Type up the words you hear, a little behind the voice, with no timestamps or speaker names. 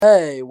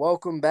Hey,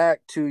 welcome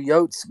back to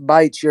Yotes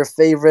Bites, your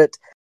favorite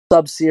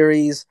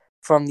sub-series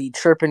from the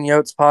Chirpin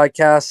Yotes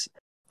podcast.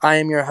 I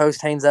am your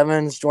host, Haynes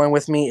Evans. Joined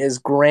with me is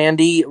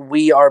Grandy.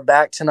 We are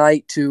back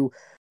tonight to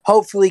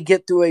hopefully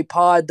get through a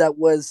pod that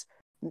was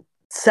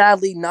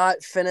sadly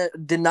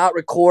did not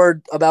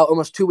record about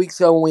almost 2 weeks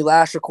ago when we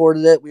last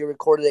recorded it. We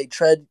recorded a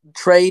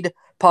trade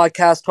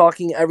podcast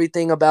talking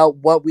everything about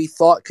what we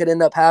thought could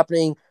end up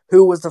happening,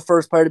 who was the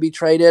first player to be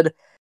traded.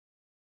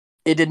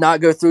 It did not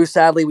go through,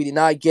 sadly. We did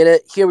not get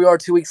it. Here we are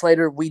 2 weeks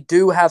later. We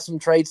do have some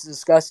trades to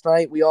discuss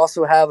tonight. We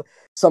also have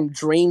some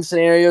dream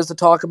scenarios to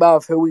talk about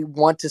of who we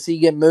want to see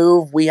get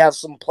moved. We have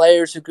some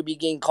players who could be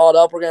getting called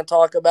up we're going to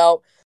talk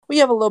about. We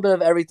have a little bit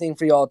of everything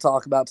for y'all to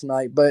talk about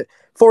tonight. But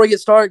before we get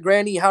started,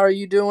 Grandy, how are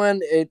you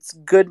doing? It's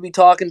good to be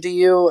talking to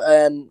you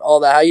and all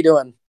that. How you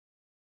doing?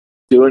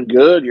 Doing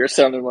good. You're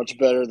sounding much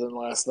better than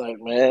last night,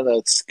 man.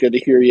 That's good to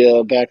hear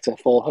you back to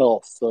full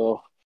health.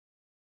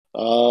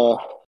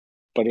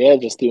 But yeah,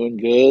 just doing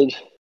good.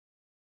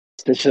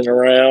 Stitching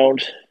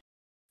around,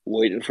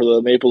 waiting for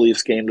the Maple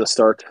Leafs game to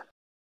start.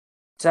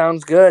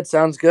 Sounds good.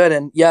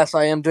 And yes,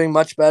 I am doing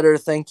much better.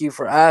 Thank you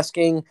for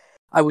asking.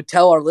 I would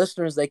tell our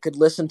listeners they could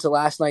listen to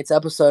last night's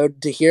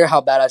episode to hear how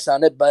bad I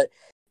sounded, but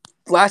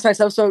last night's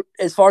episode,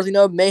 as far as we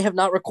know, may have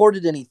not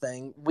recorded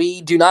anything.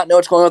 We do not know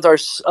what's going on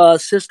with our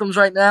systems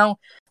right now.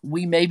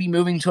 We may be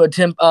moving to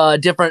a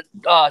different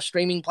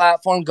streaming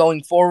platform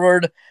going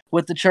forward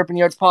with the Chirpin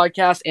Yotes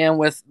podcast and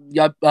with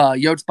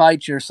Yotes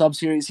Bites, your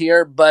sub-series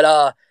here.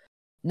 But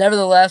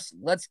nevertheless,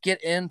 let's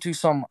get into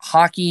some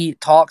hockey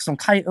talk, some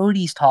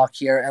Coyotes talk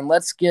here, and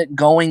let's get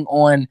going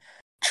on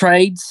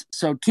trades.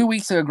 So 2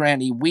 weeks ago,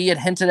 Grandy, we had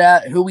hinted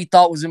at who we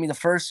thought was going to be the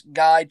first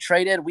guy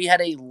traded. We had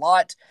a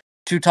lot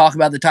to talk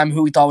about the time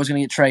who we thought was going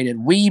to get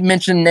traded. We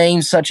mentioned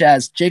names such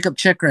as Jacob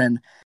Chikrin,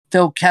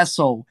 Phil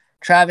Kessel,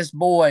 Travis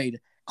Boyd,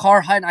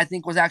 Carl Hutton, I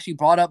think was actually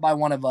brought up by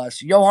one of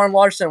us, Johan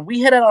Larsson. We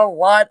hit a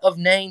lot of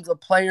names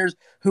of players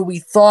who we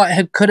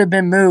thought could have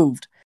been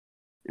moved.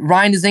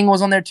 Ryan Dzingel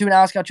was on there too, and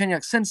Alex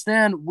Galchenyuk. Since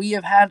then, we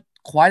have had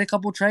quite a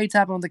couple trades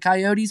happen with the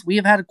Coyotes. We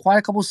have had quite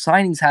a couple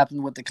signings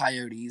happen with the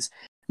Coyotes.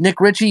 Nick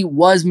Ritchie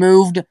was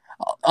moved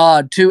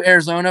to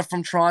Arizona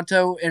from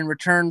Toronto in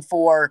return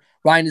for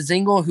Ryan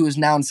Dzingel, who is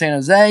now in San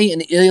Jose,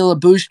 and Ilya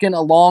Lyubushkin,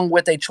 along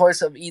with a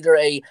choice of either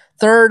a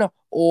third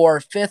or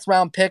fifth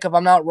round pick, if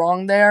I'm not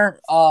wrong there.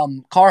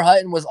 Carl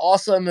Hutton was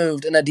also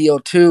moved in a deal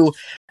to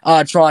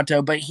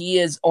Toronto, but he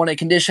is on a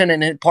condition,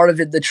 and part of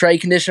it, the trade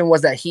condition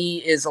was that he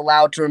is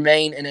allowed to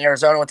remain in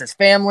Arizona with his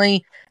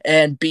family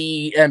and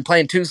play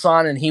in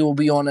Tucson, and he will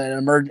be on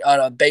on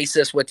a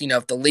basis with,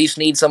 if the Leafs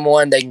need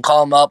someone, they can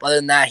call him up. Other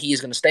than that, he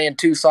is going to stay in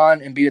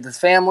Tucson and be with his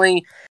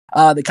family.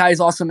 The Coyotes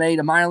also made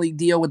a minor league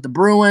deal with the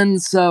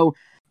Bruins, so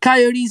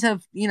Coyotes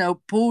have,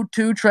 pulled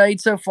 2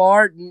 trades so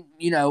far.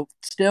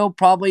 Still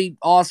probably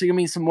also going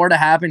to be some more to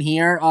happen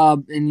here.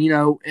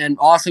 And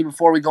also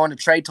before we go into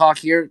trade talk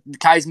here, the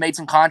Coyotes made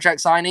some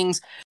contract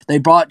signings. They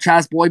brought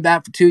Travis Boyd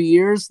back for 2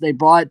 years. They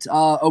brought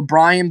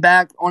O'Brien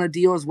back on a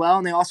deal as well,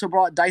 and they also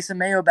brought Dyson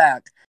Mayo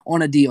back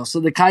on a deal.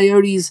 So the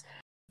Coyotes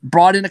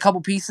brought in a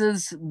couple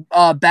pieces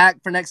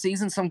back for next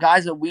season. Some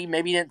guys that we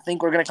maybe didn't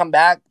think were going to come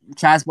back.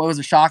 Travis Boyd was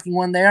a shocking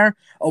one there.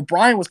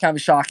 O'Brien was kind of a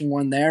shocking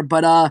one there,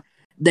 but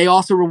they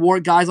also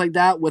reward guys like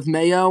that with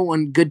Mayo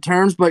on good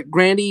terms. But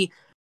Grandy,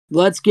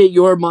 let's get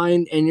your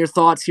mind and your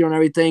thoughts here on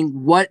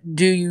everything. What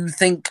do you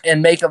think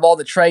and make of all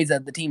the trades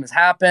that the team has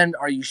happened?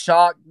 Are you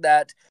shocked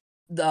that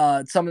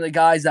some of the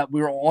guys that we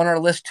were on our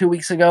list 2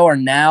 weeks ago are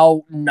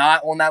now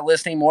not on that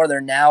list anymore?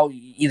 They're now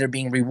either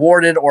being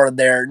rewarded or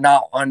they're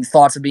not on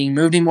thoughts of being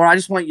moved anymore. I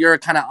just want your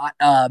kind of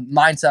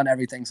mindset on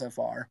everything so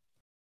far.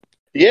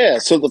 Yeah,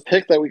 so the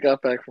pick that we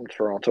got back from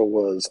Toronto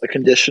was a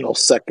conditional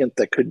second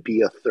that could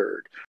be a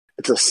third.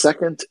 It's a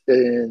second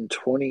in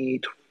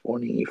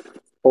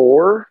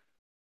 2024.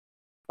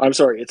 I'm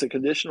sorry, it's a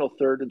conditional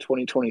third in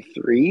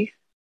 2023.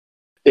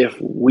 If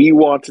we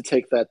want to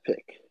take that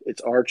pick, it's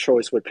our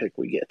choice what pick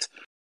we get.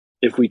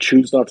 If we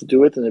choose not to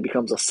do it, then it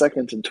becomes a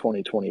second in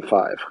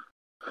 2025.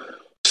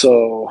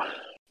 So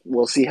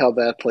we'll see how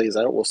that plays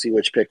out. We'll see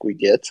which pick we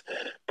get.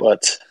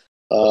 But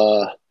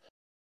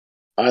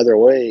either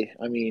way,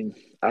 I mean,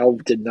 I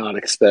did not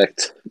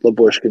expect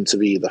Lyubushkin to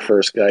be the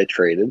first guy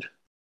traded.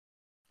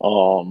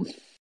 I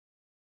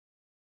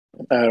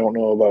don't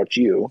know about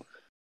you,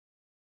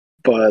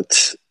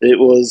 but I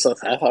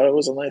thought it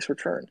was a nice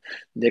return.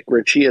 Nick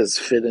Ritchie has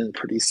fit in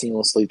pretty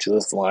seamlessly to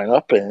this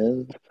lineup,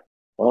 and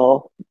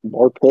well,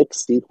 more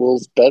picks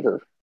equals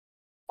better.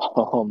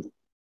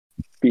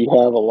 We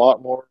have a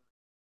lot more.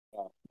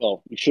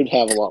 We should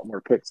have a lot more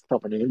picks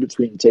coming in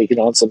between taking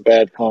on some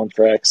bad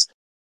contracts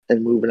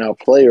and moving out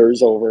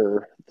players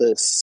over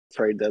this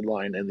trade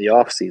deadline and the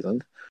off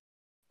season.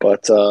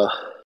 But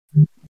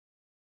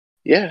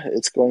yeah,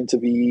 it's going to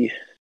be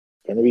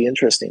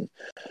interesting.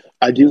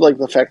 I do like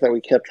the fact that we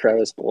kept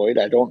Travis Boyd.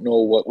 I don't know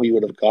what we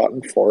would have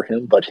gotten for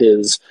him, but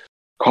his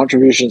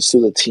contributions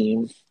to the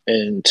team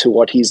and to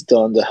what he's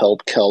done to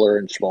help Keller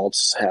and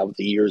Schmaltz have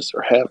the years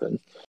they're having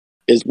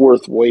is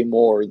worth way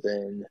more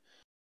than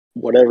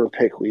whatever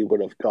pick we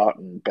would have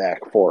gotten back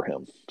for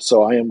him.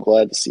 So I am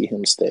glad to see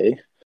him stay.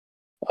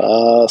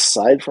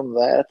 Aside from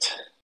that,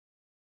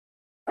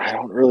 I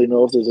don't really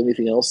know if there's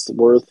anything else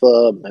worth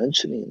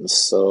mentioning.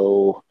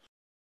 So,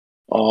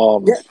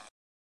 um, Yeah.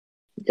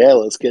 yeah,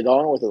 let's get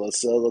on with it.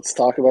 Let's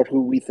talk about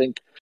who we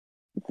think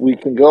we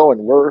can go,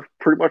 and we're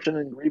pretty much in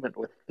agreement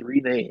with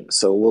 3 names.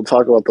 So we'll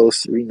talk about those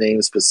 3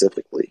 names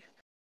specifically.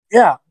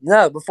 Yeah,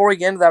 no, before we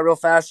get into that real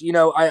fast,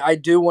 I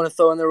do want to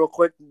throw in there real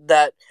quick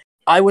that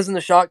I was in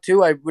the shock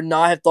too. I would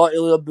not have thought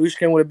Ilya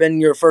Bushkin would have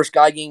been your first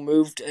guy getting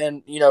moved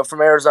and,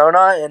 from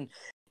Arizona, and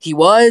he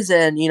was,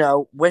 and,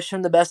 wish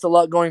him the best of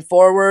luck going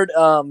forward.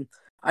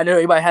 I know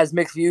everybody has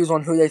mixed views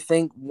on who they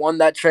think won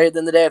that trade at the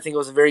end of the day. I think it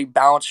was a very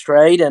balanced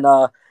trade, and,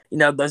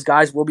 those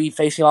guys will be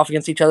facing off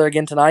against each other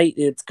again tonight.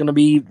 It's going to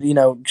be,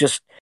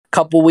 just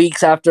couple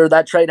weeks after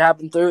that trade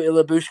happened through,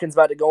 Ilya Bushkin's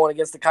about to go on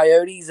against the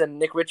Coyotes, and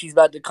Nick Ritchie's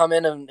about to come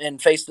in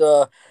and face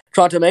the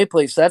Toronto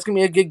Maple Leafs. So that's gonna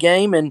be a good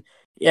game, and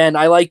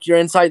I like your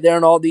insight there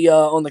on all the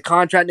on the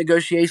contract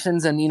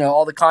negotiations and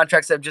all the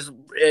contracts that have just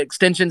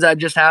extensions that have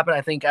just happened.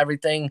 I think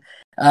everything.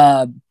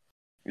 I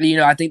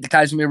think the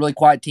Coyotes gonna be a really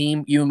quiet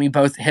team. You and me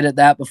both hit at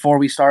that before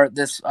we start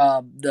this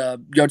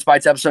the Yotes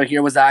Bites episode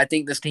here. Was that I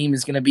think this team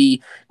is going to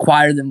be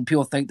quieter than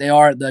people think they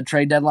are at the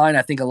trade deadline.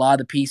 I think a lot of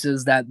the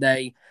pieces that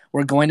they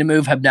were going to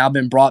move have now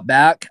been brought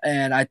back,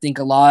 and I think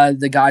a lot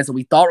of the guys that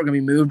we thought were going to be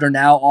moved are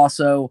now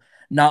also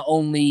not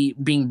only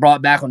being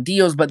brought back on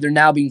deals, but they're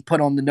now being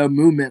put on the no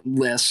movement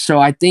list. So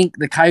I think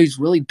the Coyotes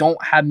really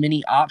don't have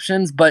many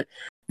options, but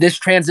this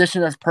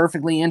transitions us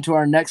perfectly into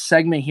our next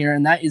segment here,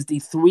 and that is the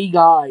 3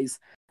 guys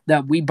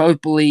that we both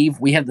believe.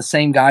 We have the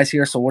same guys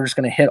here, so we're just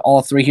going to hit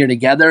all 3 here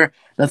together.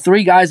 The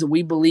 3 guys that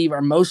we believe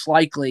are most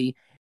likely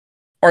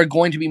are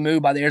going to be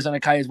moved by the Arizona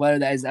Coyotes, whether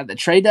that is at the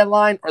trade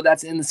deadline or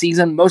that's in the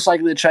season. Most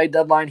likely the trade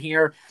deadline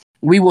here.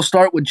 We will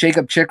start with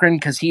Jacob Chikrin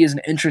because he is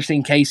an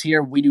interesting case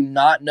here. We do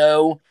not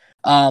know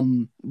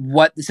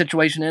what the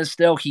situation is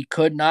still. He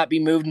could not be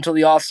moved until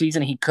the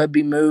offseason. He could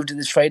be moved to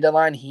this trade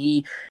deadline.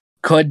 He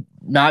could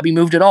not be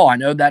moved at all. I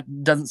know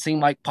that doesn't seem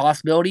like a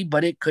possibility,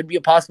 but it could be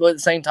a possibility at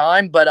the same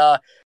time.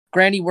 But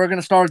Grandy, we're going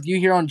to start with you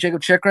here on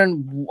Jacob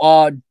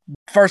Chikrin.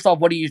 First off,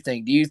 what do you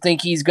think? Do you think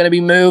he's going to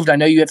be moved? I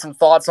know you had some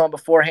thoughts on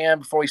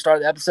beforehand before we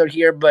started the episode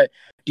here, but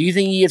do you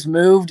think he gets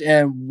moved?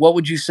 And what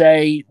would you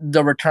say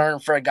the return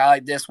for a guy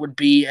like this would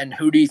be? And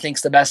who do you think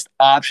is the best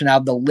option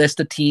out of the list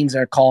of teams that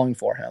are calling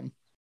for him?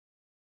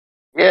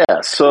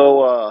 Yeah,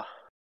 so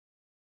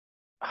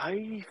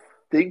I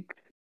think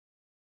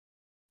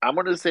I'm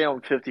going to say I'm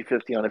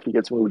 50-50 on if he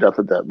gets moved at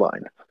the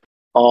deadline.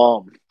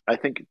 I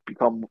think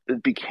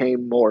it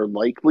became more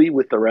likely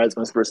with the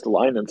Rasmus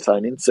Ristolainen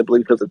signing simply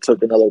because it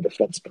took another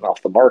defenseman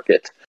off the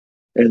market,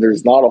 and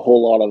there's not a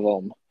whole lot of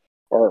them,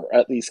 or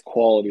at least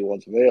quality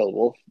ones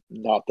available.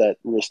 Not that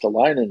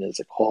Ristolainen is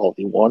a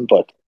quality one,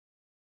 but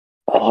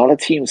a lot of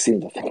teams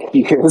seem to think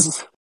he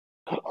is.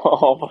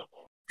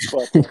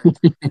 But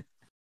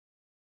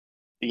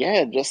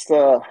yeah, just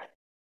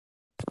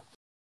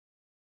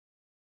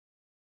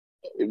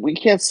we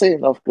can't say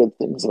enough good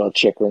things about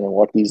Chikrin and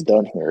what he's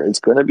done here. It's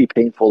going to be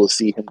painful to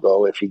see him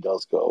go if he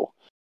does go.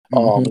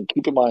 And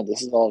keep in mind,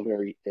 this is all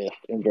very if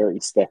and very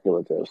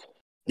speculative.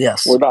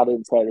 Yes. We're not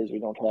insiders. We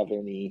don't have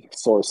any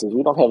sources.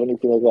 We don't have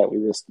anything like that.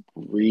 We just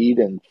read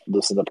and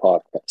listen to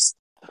podcasts.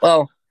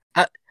 Well,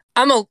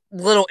 I'm a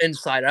little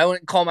insider. I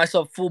wouldn't call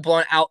myself full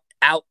blown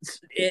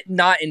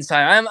not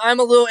insider. I'm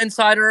a little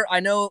insider.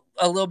 I know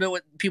a little bit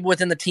with people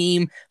within the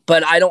team,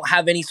 but I don't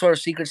have any sort of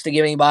secrets to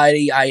give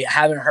anybody. I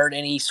haven't heard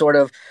any sort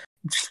of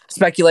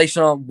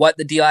speculation on what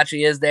the deal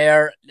actually is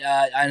there,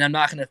 and I'm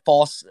not going to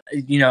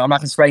I'm not going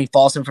to spread any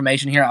false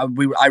information here.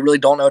 I really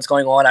don't know what's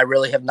going on. I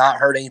really have not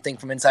heard anything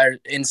from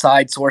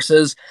inside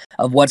sources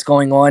of what's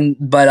going on.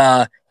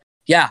 But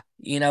yeah,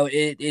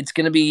 it's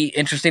going to be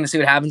interesting to see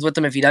what happens with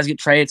him. If he does get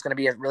traded, it's going to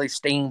be a really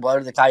stinging blow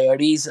to the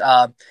Coyotes.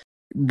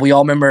 We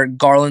all remember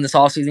Garland this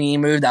offseason he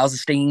moved. That was a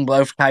stinging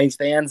blow for Coyotes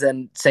fans,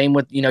 and same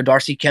with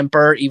Darcy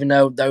Kemper. Even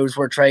though those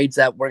were trades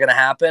that were going to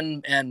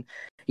happen, and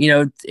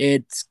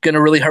it's going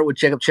to really hurt with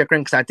Jacob Chikrin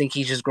because I think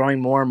he's just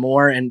growing more and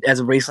more. And as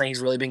of recently,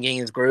 he's really been getting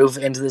his groove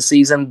into the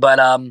season. But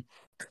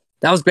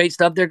that was great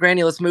stuff there,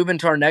 Granny. Let's move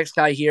into our next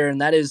guy here, and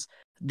that is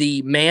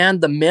the man,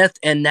 the myth,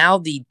 and now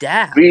the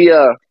dad.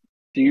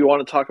 Do you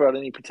want to talk about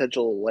any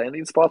potential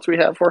landing spots we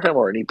have for him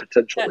or any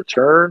potential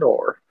return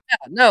or?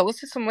 Yeah, no, let's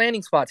get some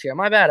landing spots here.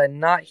 My bad. I did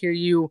not hear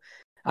you.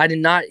 I did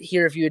not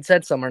hear if you had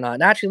said some or not.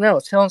 And actually, no,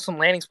 let's hit on some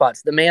landing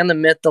spots. The man, the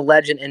myth, the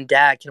legend, and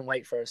dad can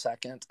wait for a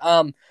second.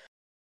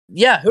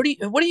 Yeah, what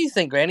do you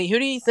think, Granny? Who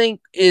do you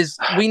think is?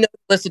 We know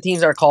the list of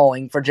teams are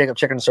calling for Jacob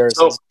Chikrin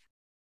services.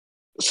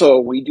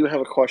 So we do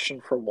have a question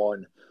from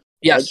one.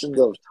 Yes. Legend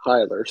of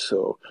Tyler.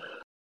 So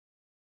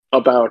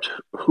about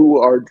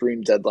who our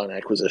dream deadline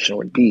acquisition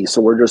would be.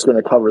 So we're just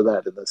going to cover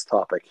that in this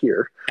topic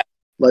here.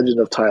 Legend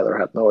of Tyler.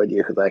 I have no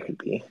idea who that could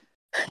be.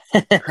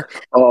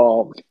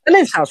 The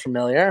name sounds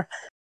familiar.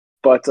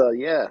 But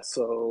yeah,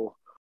 so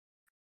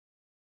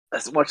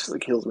as much as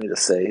it kills me to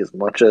say, as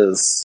much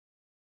as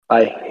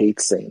I hate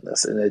saying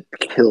this, and it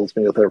kills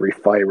me with every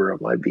fiber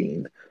of my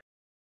being.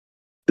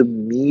 To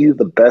me,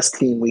 the best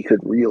team we could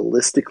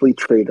realistically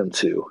trade him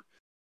to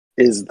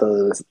is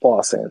the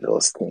Los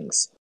Angeles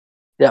Kings.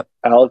 Yep.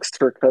 Alex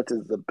Turcotte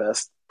is the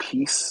best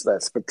piece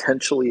that's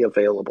potentially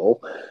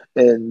available,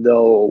 and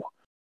no,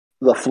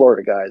 the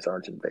Florida guys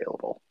aren't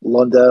available.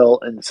 Lundell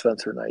and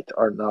Spencer Knight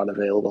are not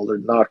available. They're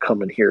not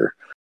coming here.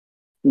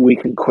 We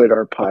can quit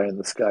our pie in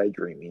the sky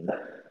dreaming.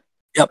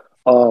 Yep.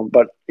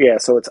 But yeah,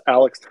 so it's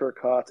Alex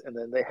Turcotte, and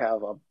then they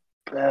have a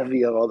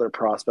bevy of other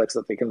prospects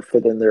that they can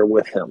fit in there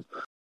with him.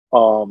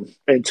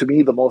 And to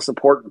me, the most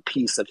important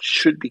piece that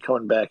should be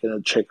coming back in a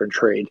Chikrin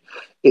trade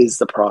is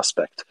the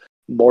prospect,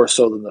 more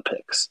so than the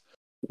picks.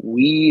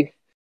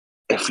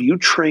 If you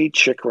trade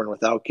Chikrin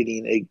without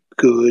getting a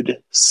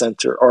good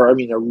center, or I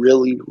mean a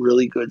really,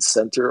 really good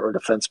center or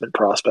defenseman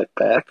prospect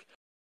back,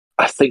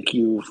 I think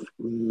you've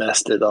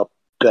messed it up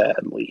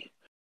badly.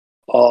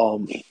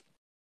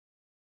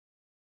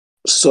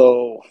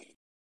 So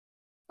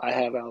I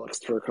have Alex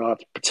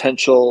Turcotte,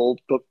 potential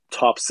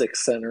top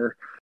 6 center.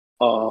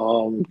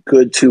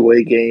 Good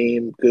two-way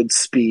game, good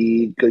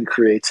speed, good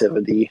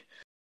creativity.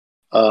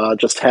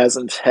 Just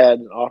hasn't had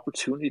an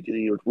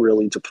opportunity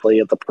really to play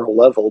at the pro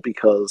level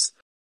because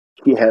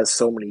he has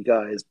so many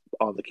guys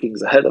on the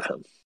Kings ahead of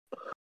him.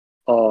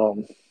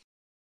 And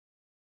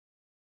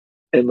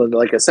then,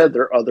 like I said,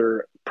 their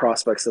other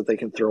prospects that they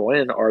can throw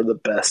in are the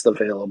best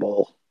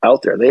available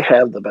out there. They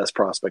have the best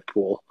prospect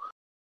pool,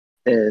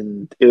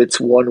 and it's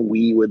one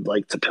we would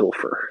like to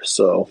pilfer.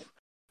 So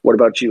what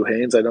about you,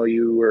 Haynes? I know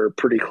you were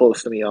pretty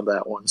close to me on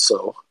that one.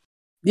 So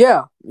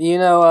Yeah,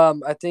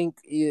 I think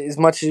as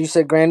much as you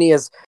said, Grandy,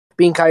 as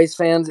being Coyotes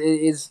fans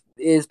is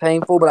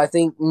painful, but I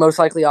think most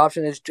likely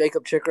option is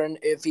Jacob Chikrin.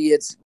 If he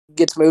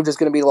gets moved, it's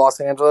going to be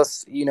Los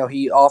Angeles.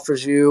 He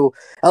offers you,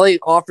 LA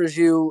offers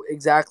you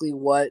exactly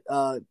what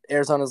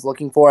Arizona's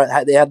looking for.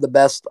 They have the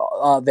best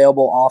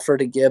available offer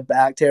to give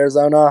back to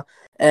Arizona.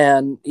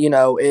 And,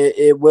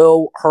 it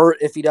will hurt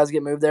if he does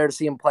get moved there to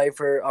see him play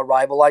for a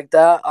rival like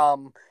that.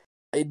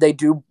 They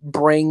do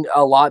bring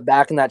a lot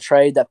back in that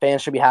trade that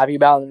fans should be happy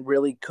about, and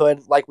really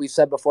could, like we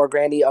said before,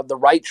 Grandy, of the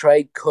right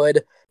trade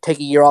could take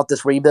a year off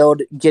this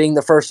rebuild. Getting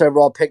the first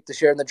overall pick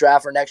this year in the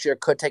draft or next year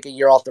could take a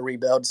year off the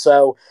rebuild.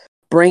 So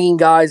bringing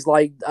guys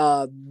like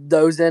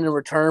those in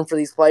return for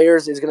these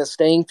players is going to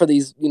sting for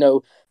these,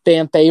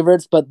 fan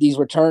favorites, but these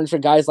returns for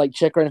guys like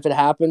Chikrin, if it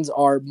happens,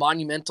 are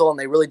monumental, and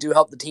they really do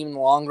help the team in the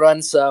long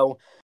run. So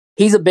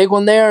he's a big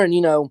one there,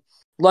 and,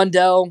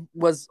 Lundell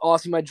was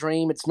also my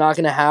dream. It's not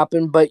going to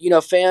happen, but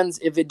fans,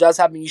 if it does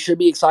happen, you should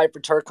be excited for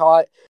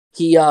Turcotte.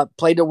 He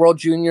played the World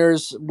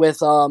Juniors with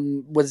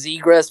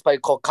Zegras,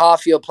 played Cole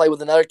Caulfield, played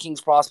with another Kings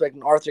prospect,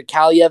 and Arthur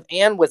Kaliev,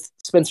 and with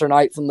Spencer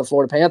Knight from the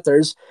Florida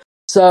Panthers.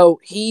 So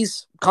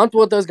he's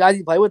comfortable with those guys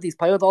he played with. He's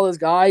played with all those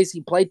guys.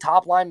 He played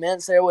top line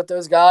minutes there with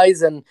those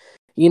guys, and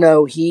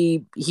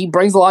he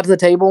brings a lot to the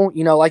table.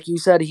 Like you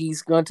said,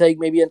 he's going to take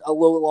maybe a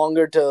little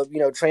longer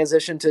to,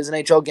 transition to his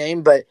NHL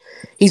game, but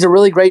he's a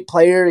really great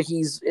player.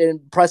 He's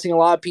impressing a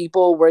lot of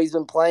people where he's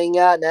been playing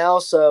at now.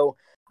 So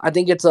I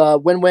think it's a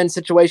win-win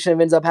situation if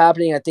it ends up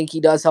happening. I think he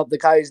does help the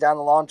Coyotes down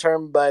the long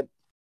term, but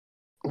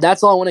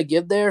that's all I want to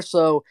give there.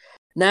 So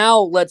now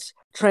let's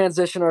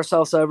transition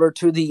ourselves over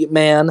to the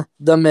man,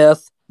 the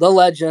myth, the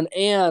legend,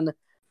 and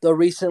the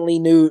recently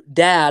new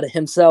dad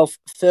himself,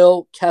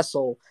 Phil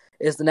Kessel,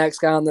 is the next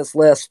guy on this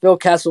list. Phil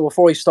Kessel,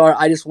 before we start,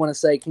 I just want to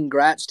say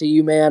congrats to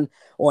you, man,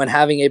 on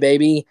having a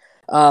baby.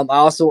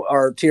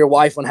 Or to your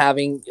wife on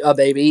having a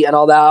baby and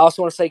all that. I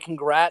also want to say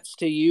congrats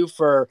to you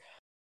for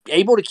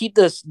able to keep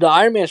the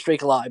Ironman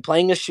streak alive.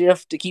 Playing a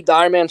shift to keep the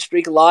Ironman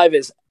streak alive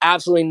is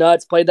absolutely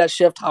nuts. Played that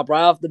shift, hopped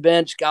right off the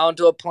bench, got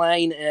onto a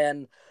plane,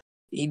 and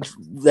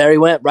there he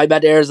went, right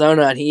back to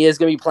Arizona, and he is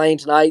going to be playing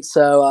tonight.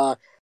 So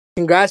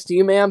congrats to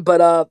you, man.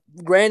 But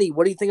Granny,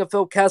 what do you think of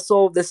Phil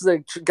Kessel? This is a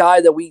guy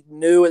that we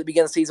knew at the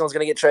beginning of the season was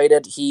going to get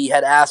traded. He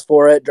had asked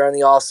for it during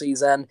the off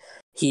season.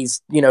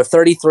 He's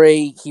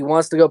 33. He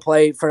wants to go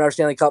play for another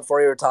Stanley Cup before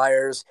he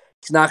retires.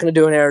 He's not going to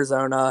do it in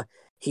Arizona.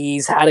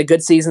 He's had a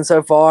good season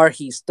so far.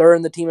 He's third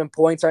in the team in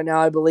points right now,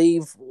 I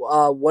believe.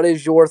 What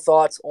is your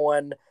thoughts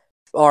on,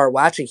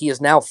 actually, he is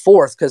now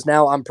fourth because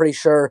now I'm pretty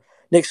sure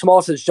Nick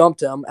Schmaltz has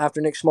jumped him after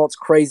Nick Schmaltz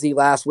crazy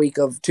last week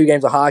of 2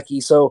 games of hockey.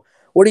 So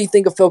what do you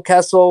think of Phil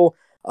Kessel?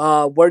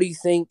 Where do you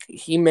think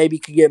he maybe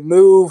could get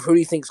moved? Who do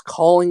you think's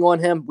calling on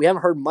him? We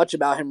haven't heard much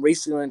about him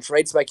recently in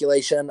trade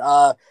speculation.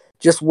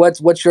 Just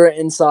what's your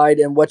insight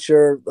and what's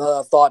your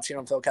thoughts here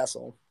on Phil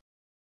Kessel?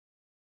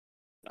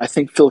 I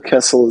think Phil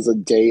Kessel is a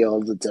day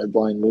of the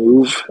deadline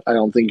move. I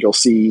don't think you'll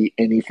see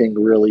anything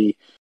really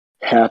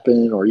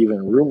happen or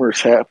even rumors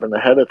happen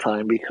ahead of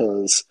time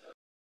because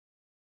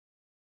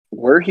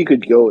where he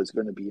could go is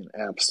going to be an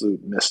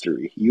absolute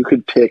mystery. You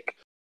could pick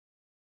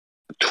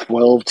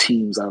 12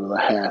 teams out of the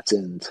hat,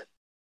 and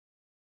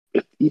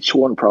each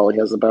one probably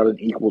has about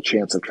an equal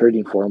chance of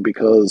trading for him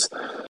because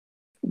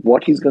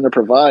what he's going to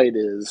provide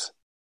is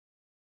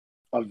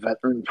a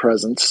veteran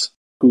presence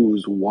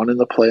who's won in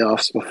the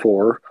playoffs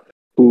before,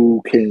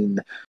 who can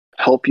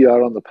help you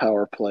out on the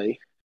power play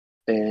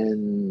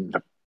and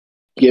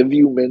give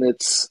you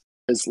minutes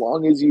as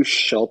long as you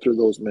shelter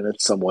those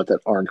minutes somewhat that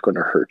aren't going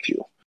to hurt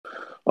you.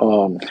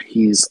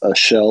 He's a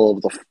shell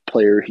of the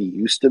player he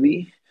used to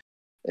be,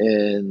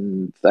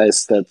 and that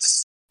is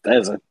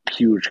a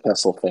huge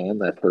Kessel fan.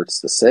 That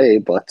hurts to say,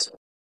 but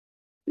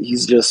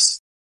he's going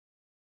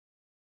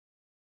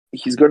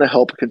to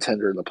help a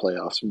contender in the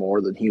playoffs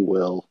more than he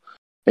will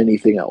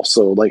anything else.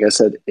 So, like I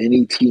said,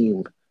 any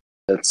team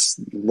that's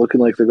looking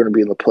like they're going to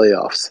be in the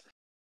playoffs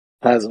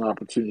has an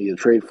opportunity to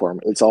trade for him.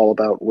 It's all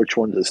about which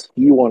one does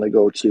he want to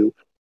go to,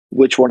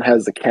 which one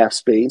has the cap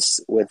space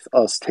with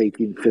us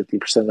taking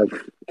 50% of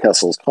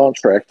Kessel's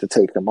contract to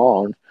take him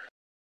on,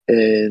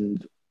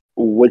 and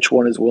which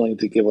one is willing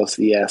to give us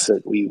the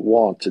asset we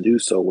want to do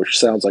so, which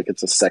sounds like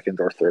it's a second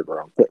or third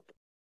round pick.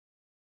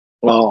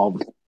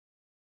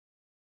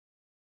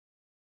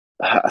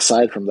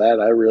 Aside from that,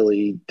 I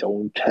really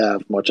don't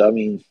have much. I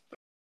mean,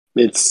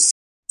 it's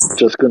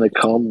just going to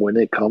come when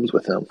it comes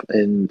with him.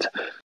 And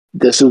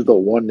this is the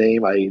one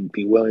name I'd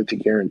be willing to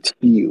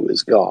guarantee you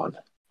is gone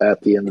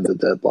at the end of the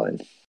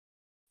deadline.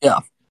 Yeah,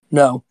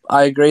 no,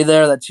 I agree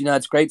there. That's,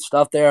 it's great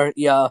stuff there.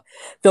 Yeah,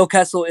 Phil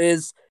Kessel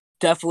is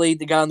definitely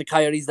the guy on the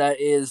Coyotes that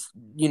is,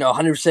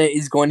 100%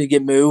 is going to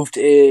get moved.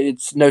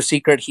 It's no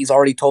secret. He's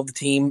already told the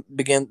team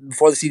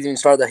before the season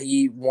started that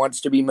he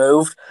wants to be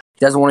moved.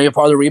 He doesn't want to be a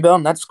part of the rebuild,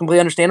 and that's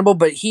completely understandable,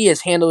 but he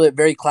has handled it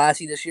very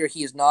classy this year.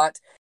 He has not,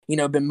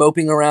 been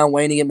moping around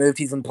waiting to get moved.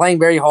 He's been playing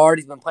very hard.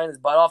 He's been playing his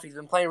butt off. He's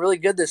been playing really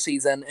good this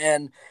season,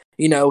 and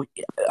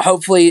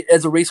hopefully,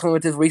 as a recently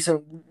with his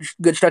recent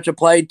good stretch of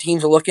play,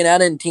 teams are looking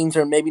at it, and teams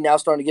are maybe now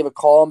starting to give a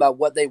call about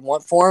what they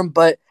want for him.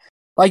 But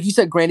like you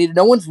said, Grandy,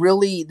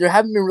 there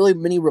haven't been really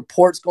many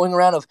reports going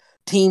around of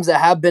teams that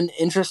have been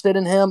interested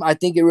in him. I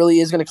think it really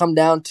is going to come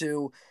down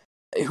to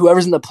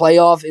whoever's in the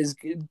playoff.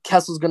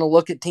 Kessel's going to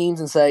look at teams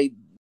and say,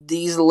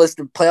 these are the list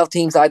of playoff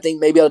teams I think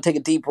maybe I'll take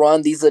a deep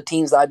run. These are the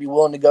teams that I'd be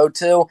willing to go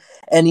to.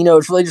 And,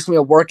 it's really just going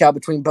to be a workout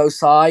between both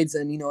sides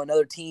and,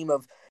 another team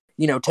of,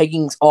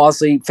 taking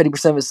honestly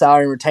 50% of his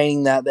salary and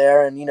retaining that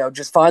there and,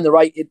 just find the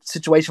right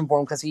situation for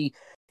him because he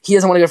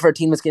doesn't want to go for a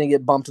team that's going to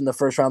get bumped in the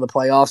first round of the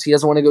playoffs. He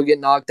doesn't want to go get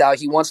knocked out.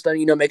 He wants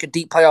to, make a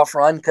deep playoff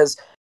run because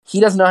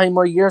he doesn't know how many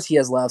more years he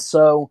has left.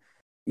 So,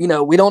 we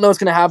don't know what's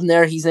going to happen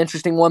there. He's an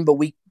interesting one, but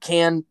we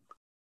can,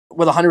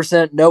 with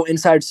 100% no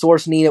inside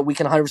source needed, we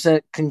can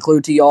 100%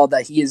 conclude to y'all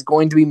that he is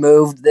going to be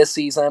moved this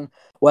season,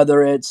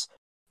 whether it's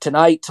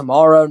tonight,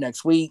 tomorrow,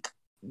 next week.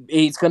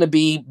 He's going to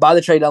be, by the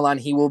trade deadline,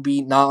 he will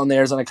be not on the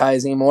Arizona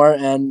Coyotes anymore.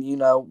 And,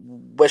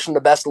 wish him the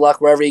best of luck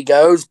wherever he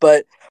goes.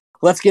 But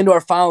let's get into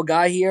our final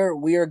guy here.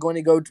 We are going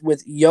to go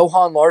with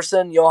Johan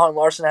Larsson. Johan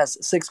Larsson has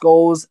 6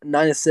 goals,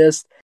 9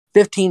 assists,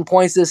 15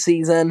 points this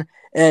season,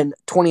 and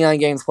 29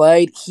 games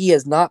played. He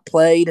has not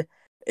played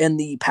in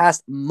the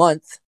past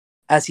month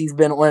as he's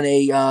been on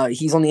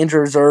he's on the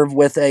injury reserve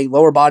with a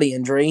lower body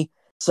injury.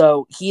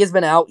 So he has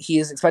been out. He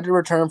is expected to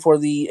return for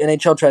the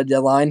NHL trade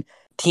deadline.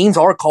 Teams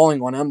are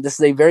calling on him. This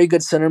is a very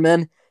good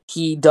centerman.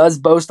 He does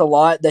boast a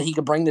lot that he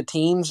could bring to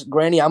teams.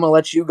 Grandy, I'm going to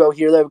let you go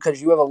here, though,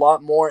 because you have a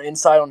lot more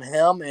insight on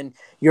him, and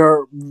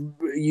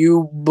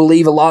you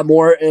believe a lot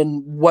more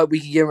in what we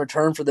could get in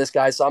return for this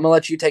guy. So I'm going to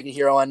let you take it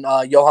here on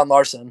Johan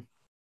Larsson.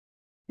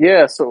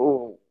 Yeah,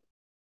 so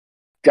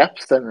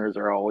depth centers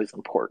are always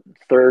important.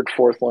 Third,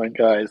 fourth line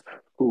guys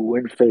who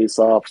win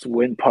face-offs,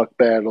 win puck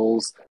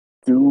battles,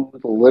 do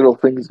the little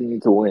things you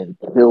need to win,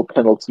 kill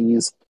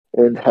penalties,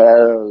 and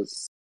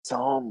has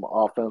some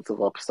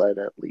offensive upside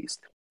at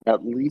least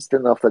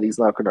enough that he's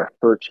not going to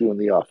hurt you in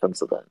the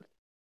offensive end.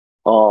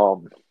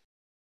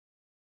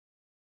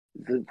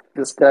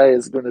 This guy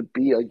is going to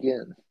be,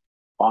 again,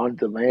 on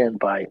demand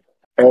by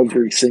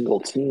every single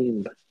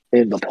team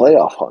in the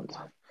playoff hunt.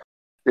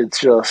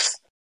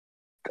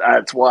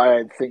 That's why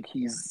I think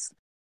he's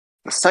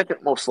the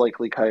second most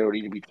likely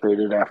Coyote to be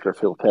traded after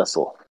Phil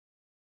Kessel.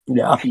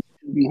 Yeah. He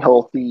can be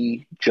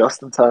healthy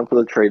just in time for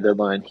the trade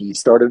deadline. He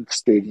started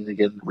skating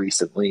again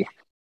recently.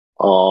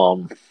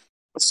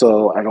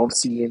 So I don't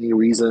see any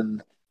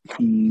reason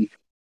his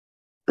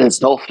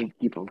health should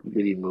keep him from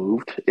getting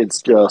moved.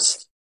 It's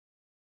just,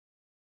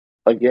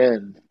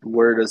 again,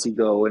 where does he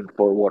go and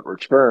for what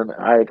return?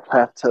 I'd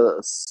have to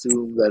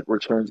assume that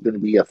return's going to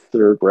be a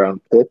third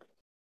round pick,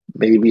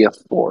 maybe a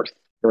fourth,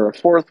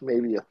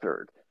 maybe a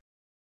third.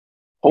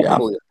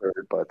 Hopefully a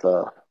third, but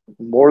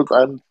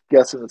I'm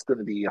guessing it's going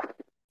to be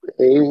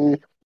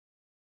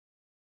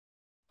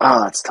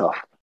it's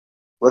tough.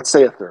 Let's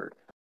say a third.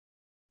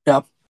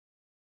 Yeah.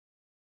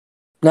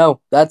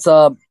 No, that's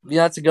a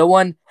good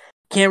one.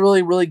 Can't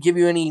really give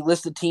you any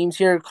list of teams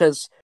here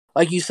because,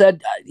 like you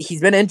said,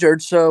 he's been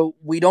injured, so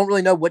we don't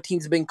really know what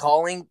teams have been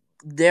calling.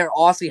 There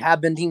obviously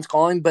have been teams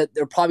calling, but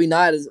they're probably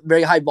not as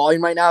very high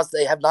volume right now, so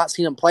they have not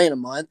seen him play in a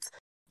month.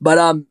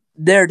 But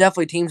there are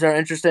definitely teams that are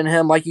interested in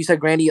him. Like you said,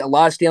 Grandy, a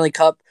lot of Stanley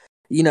Cup,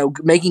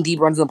 making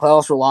deep runs in the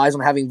playoffs relies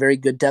on having very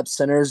good depth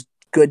centers,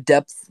 good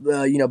depth,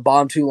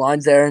 bottom 2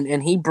 lines there.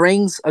 And he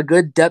brings a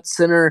good depth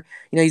center.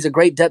 He's a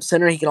great depth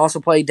center. He can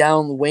also play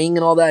down the wing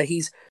and all that.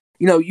 He's,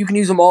 you can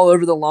use him all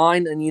over the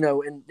line and,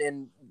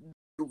 and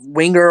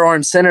winger or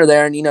in center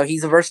there. And,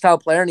 he's a versatile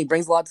player and he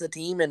brings a lot to the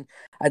team. And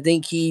I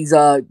think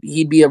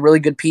he'd be a really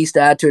good piece to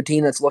add to a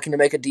team that's looking to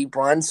make a deep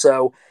run.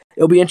 So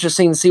it'll be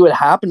interesting to see what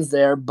happens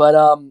there.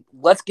 But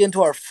let's get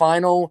into our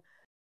final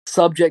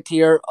subject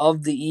here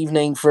of the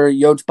evening for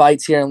Yotes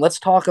Bites here. And let's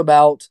talk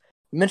about,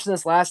 we mentioned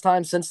this last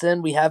time. Since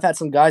then, we have had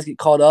some guys get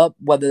called up,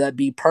 whether that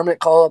be permanent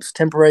call-ups,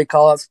 temporary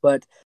call-ups,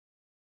 but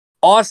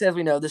honestly, as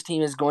we know, this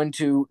team is going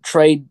to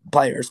trade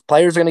players.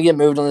 Players are going to get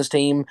moved on this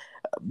team.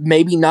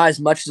 Maybe not as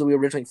much as we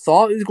originally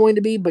thought it was going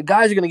to be, but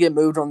guys are going to get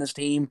moved on this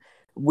team.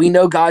 We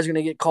know guys are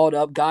going to get called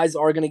up. Guys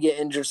are going to get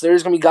injured. So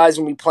there's going to be guys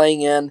going to be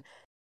playing in.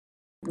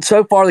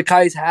 So far, the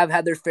Coyotes have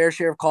had their fair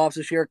share of call-ups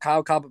this year.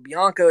 Kyle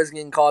Capobianco is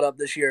getting called up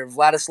this year.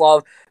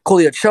 Vladislav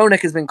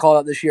Kolyachonik has been called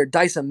up this year.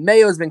 Dyson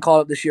Mayo has been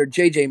called up this year.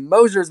 J.J.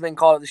 Moser has been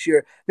called up this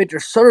year. Victor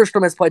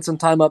Soderstrom has played some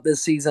time up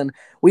this season.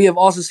 We have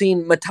also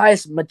seen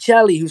Matthias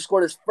Machelli, who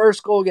scored his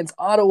first goal against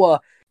Ottawa,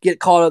 get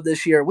called up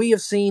this year. We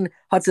have seen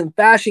Hudson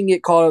Fasching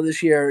get called up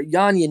this year.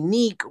 Jan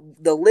Yannick.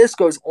 The list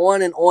goes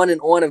on and on and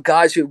on of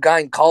guys who have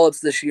gotten call-ups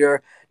this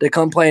year to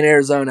come play in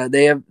Arizona.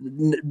 They have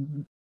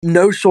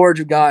no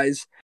shortage of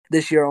guys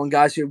this year on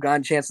guys who have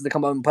gotten chances to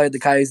come up and play with the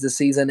Coyotes this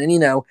season.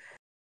 And,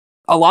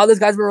 a lot of those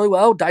guys have been really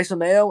well. Dyson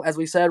Mayo, as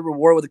we said,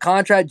 rewarded with a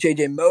contract.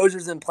 J.J.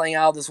 Moser's been playing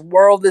out of this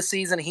world this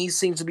season. He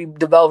seems to be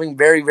developing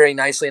very, very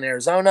nicely in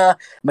Arizona.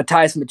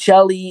 Matthias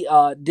Machelli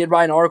did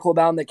write an article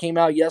about him that came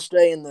out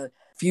yesterday. In the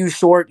few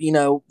short, in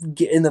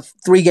the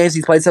 3 games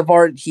he's played so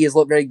far, he has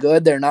looked very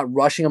good. They're not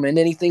rushing him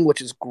into anything,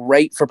 which is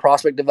great for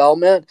prospect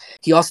development.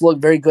 He also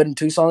looked very good in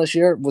Tucson this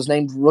year, was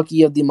named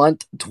Rookie of the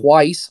Month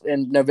twice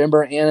in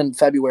November and in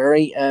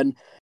February, and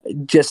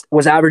just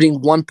was averaging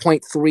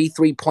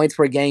 1.33 points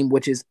per game,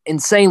 which is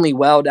insanely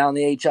well down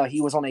the AHL.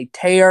 He was on a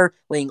tear,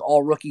 leading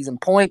all rookies in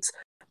points.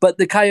 But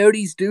the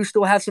Coyotes do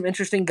still have some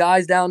interesting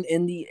guys down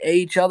in the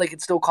AHL they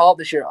could still call up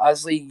this year.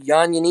 Obviously,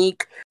 Jan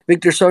Yannick,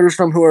 Victor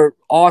Soderstrom, who are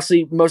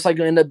honestly most likely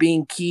going to end up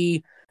being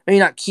key, maybe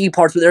not key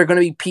parts, but they're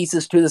going to be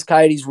pieces to this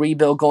Coyotes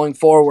rebuild going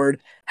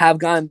forward, have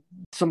gotten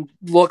some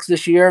looks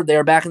this year. They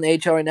are back in the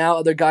AHL right now.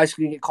 Other guys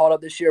who can get called up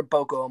this year,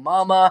 Boko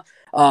Omama,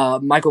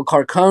 Michael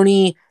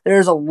Carconi.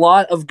 There's a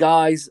lot of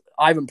guys,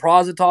 Ivan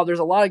Prozatov. There's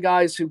a lot of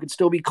guys who could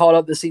still be called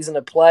up this season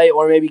to play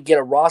or maybe get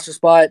a roster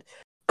spot.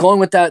 Going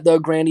with that, though,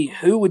 Grandy,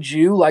 who would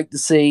you like to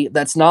see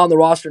that's not on the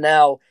roster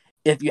now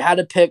if you had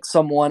to pick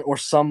someone or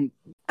some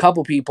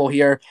couple people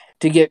here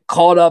to get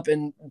called up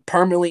and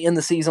permanently in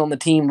the season on the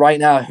team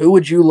right now? Who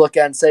would you look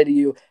at and say to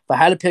you, if I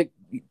had to pick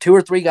 2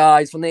 or 3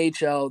 guys from the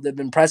AHL that have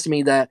been pressing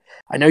me that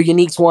I know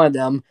Unique's one of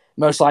them,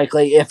 most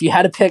likely. If you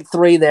had to pick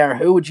 3 there,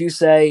 who would you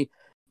say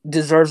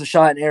deserves a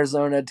shot in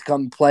Arizona to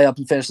come play up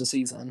and finish the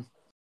season?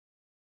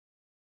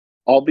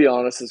 I'll be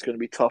honest, it's going to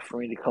be tough for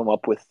me to come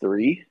up with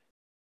 3.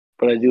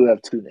 But I do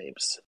have 2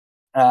 names.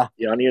 Jan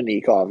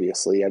Yannick,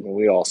 obviously. I mean,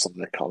 we all saw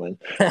that coming.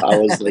 I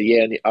was the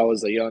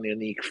Jan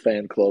Yannick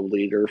fan club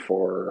leader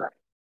for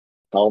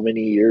how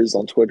many years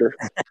on Twitter?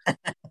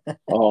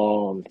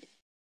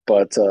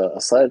 But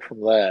aside from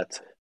that,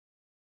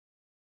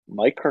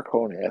 Mike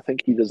Carcone, I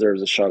think he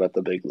deserves a shot at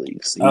the big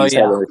leagues. He's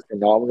had a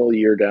phenomenal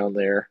year down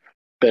there.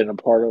 Been a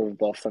part of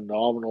the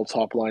phenomenal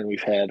top line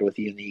we've had with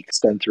Yannick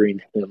centering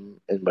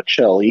him and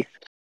Machelli.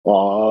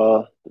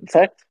 In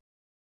fact,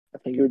 I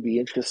think it would be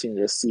interesting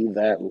to see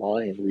that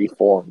line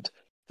reformed.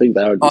 I think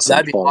that would be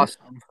that'd be fun.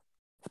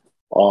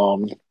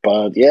 Awesome.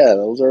 But yeah,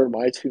 those are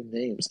my 2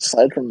 names.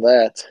 Aside from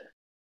that,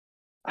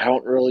 I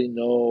don't really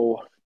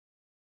know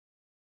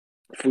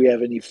if we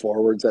have any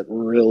forwards that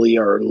really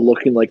are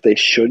looking like they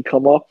should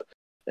come up.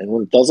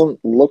 And it doesn't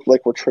look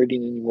like we're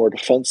trading any more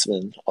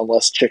defensemen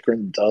unless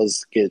Chikrin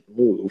does get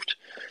moved.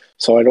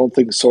 So I don't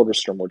think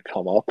Soderstrom would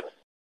come up.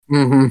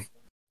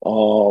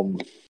 Mm-hmm.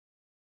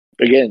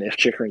 Again, if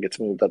Chikrin gets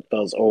moved, that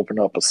does open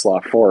up a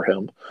slot for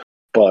him.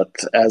 But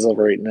as of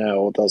right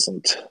now, it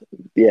doesn't.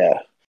 Yeah.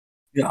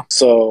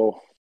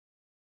 So,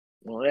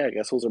 I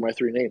guess those are my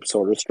 3 names: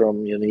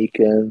 Soderstrom, Yannick,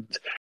 and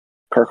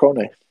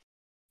Carcone.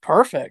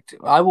 Perfect.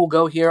 I will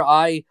go here.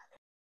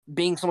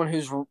 Being someone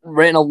who's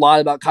written a lot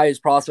about Coyotes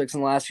prospects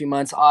in the last few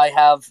months, I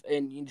have,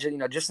 and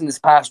just in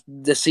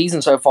this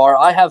season so far,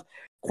 I have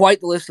quite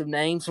the list of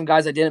names. Some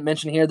guys I didn't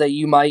mention here that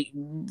you might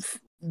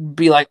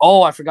be like,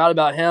 oh, I forgot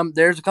about him.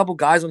 There's a couple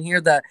guys on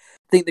here that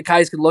I think the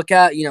Coyotes could look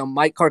at.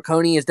 Mike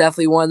Carcone is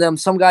definitely one of them.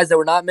 Some guys that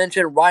were not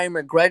mentioned, Ryan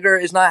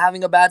McGregor is not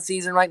having a bad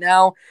season right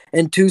now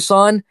in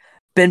Tucson.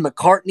 Ben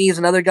McCartney is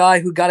another guy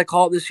who got a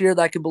call up this year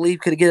that I could believe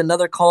could get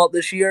another call up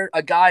this year.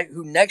 A guy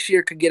who next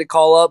year could get a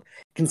call up,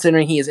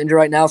 considering he is injured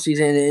right now,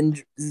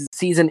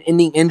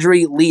 season-ending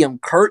injury.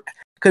 Liam Kirk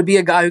could be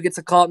a guy who gets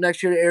a call up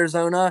next year to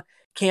Arizona.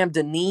 Cam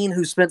Dineen,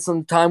 who spent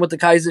some time with the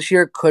Coyotes this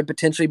year, could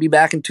potentially be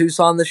back in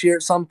Tucson this year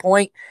at some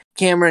point.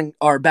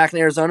 Back in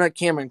Arizona.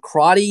 Cameron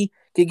Crotty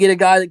could get a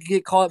guy that could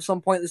get called up at some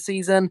point this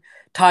season.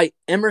 Ty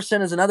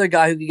Emerson is another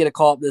guy who could get a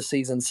call up this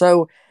season.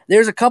 So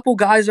there's a couple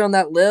guys on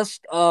that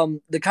list.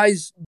 The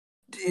Coyotes,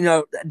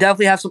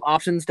 definitely have some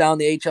options down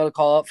the AHL to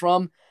call up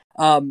from.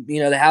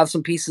 They have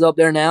some pieces up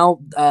there now,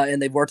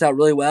 and they've worked out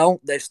really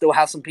well. They still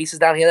have some pieces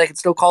down here they can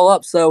still call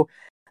up. So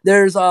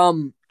there's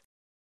a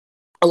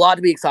lot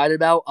to be excited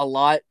about. A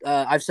lot.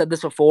 I've said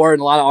this before in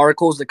a lot of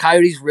articles. The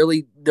Coyotes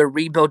really, their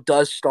rebuild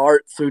does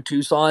start through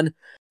Tucson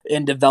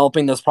in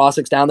developing those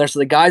prospects down there. So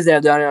the guys they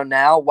have down there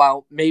now,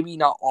 while maybe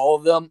not all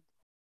of them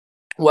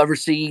will ever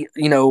see,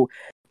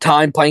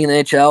 time playing in the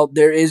NHL,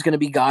 there is going to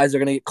be guys that are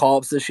going to get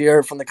call-ups this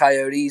year from the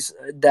Coyotes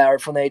that are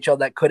from the NHL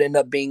that could end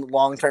up being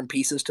long-term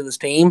pieces to this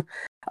team.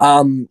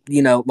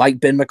 Like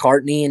Ben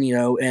McCartney and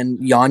Jan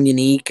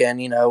Yannick and,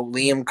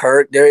 Liam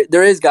Kirk.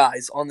 There is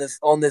guys on this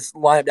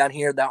lineup down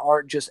here that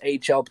aren't just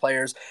HL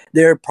players.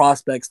 They're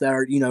prospects that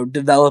are,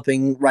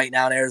 developing right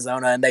now in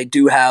Arizona, and they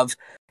do have,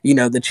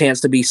 the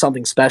chance to be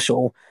something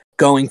special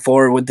going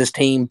forward with this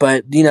team.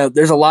 But,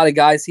 there's a lot of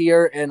guys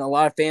here and a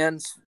lot of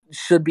fans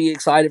should be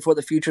excited for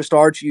the future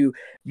starts. You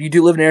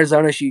do live in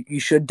Arizona, so you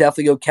should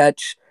definitely go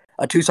catch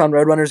a Tucson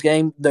Roadrunners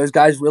game. Those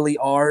guys really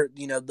are,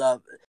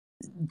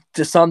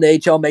 to some the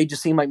HL may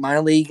just seem like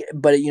minor league,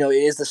 but it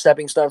is the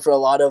stepping stone for a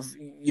lot of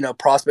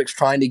prospects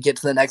trying to get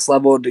to the next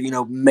level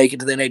to make it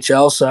to the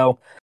NHL. So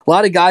a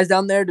lot of guys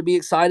down there to be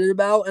excited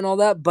about and all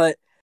that. But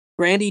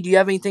Grandy, do you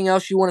have anything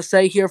else you want to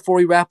say here before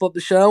we wrap up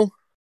the show?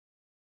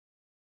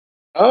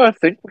 Oh, I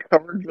think we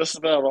covered just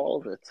about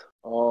all of it.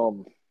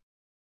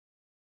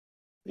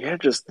 Yeah,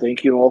 just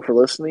thank you all for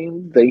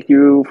listening. Thank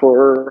you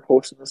for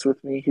hosting this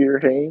with me here,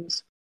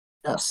 Haynes.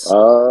 Yes.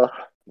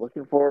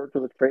 Looking forward to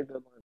the trade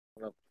deadline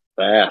coming up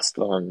fast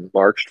on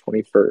March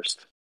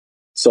 21st.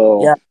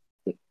 So Yeah.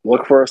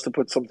 look for us to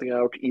put something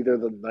out either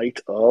the night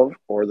of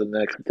or the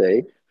next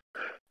day.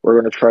 We're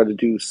going to try to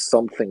do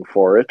something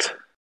for it.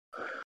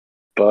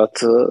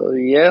 But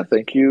yeah,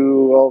 thank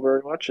you all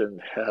very much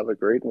and have a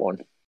great one.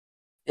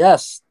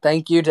 Yes.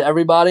 Thank you to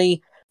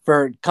everybody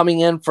for coming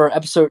in for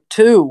episode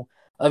 2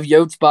 of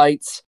Yotes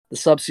Bites, the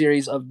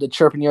sub-series of the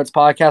Chirpin Yotes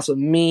podcast with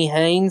me,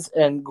 Haynes,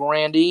 and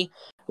Grandy.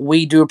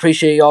 We do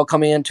appreciate y'all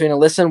coming in to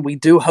listen. We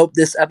do hope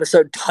this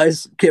episode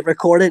does get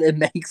recorded and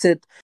makes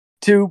it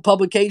to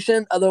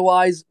publication.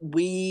 Otherwise,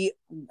 we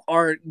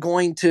are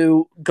going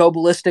to go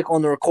ballistic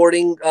on the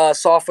recording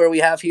software we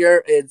have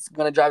here. It's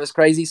going to drive us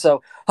crazy.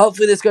 So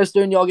hopefully this goes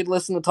through and y'all get to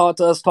listen to talk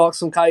to us, talk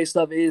some Coyote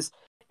stuff. It is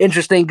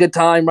interesting, good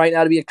time right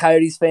now to be a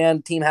Coyotes fan.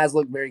 The team has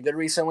looked very good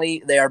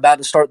recently. They are about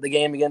to start the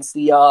game against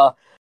the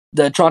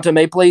Toronto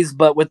Maple Leafs.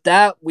 But with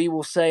that, we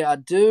will say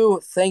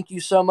adieu. Thank you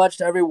so much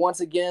to everyone once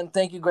again.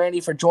 Thank you,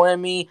 Grandy, for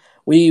joining me.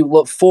 We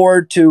look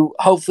forward to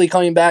hopefully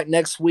coming back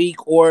next week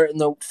or in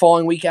the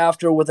following week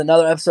after with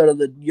another episode of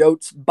the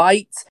Yotes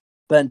Bites.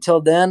 But until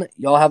then,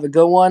 y'all have a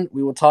good one.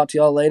 We will talk to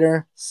y'all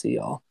later. See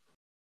y'all.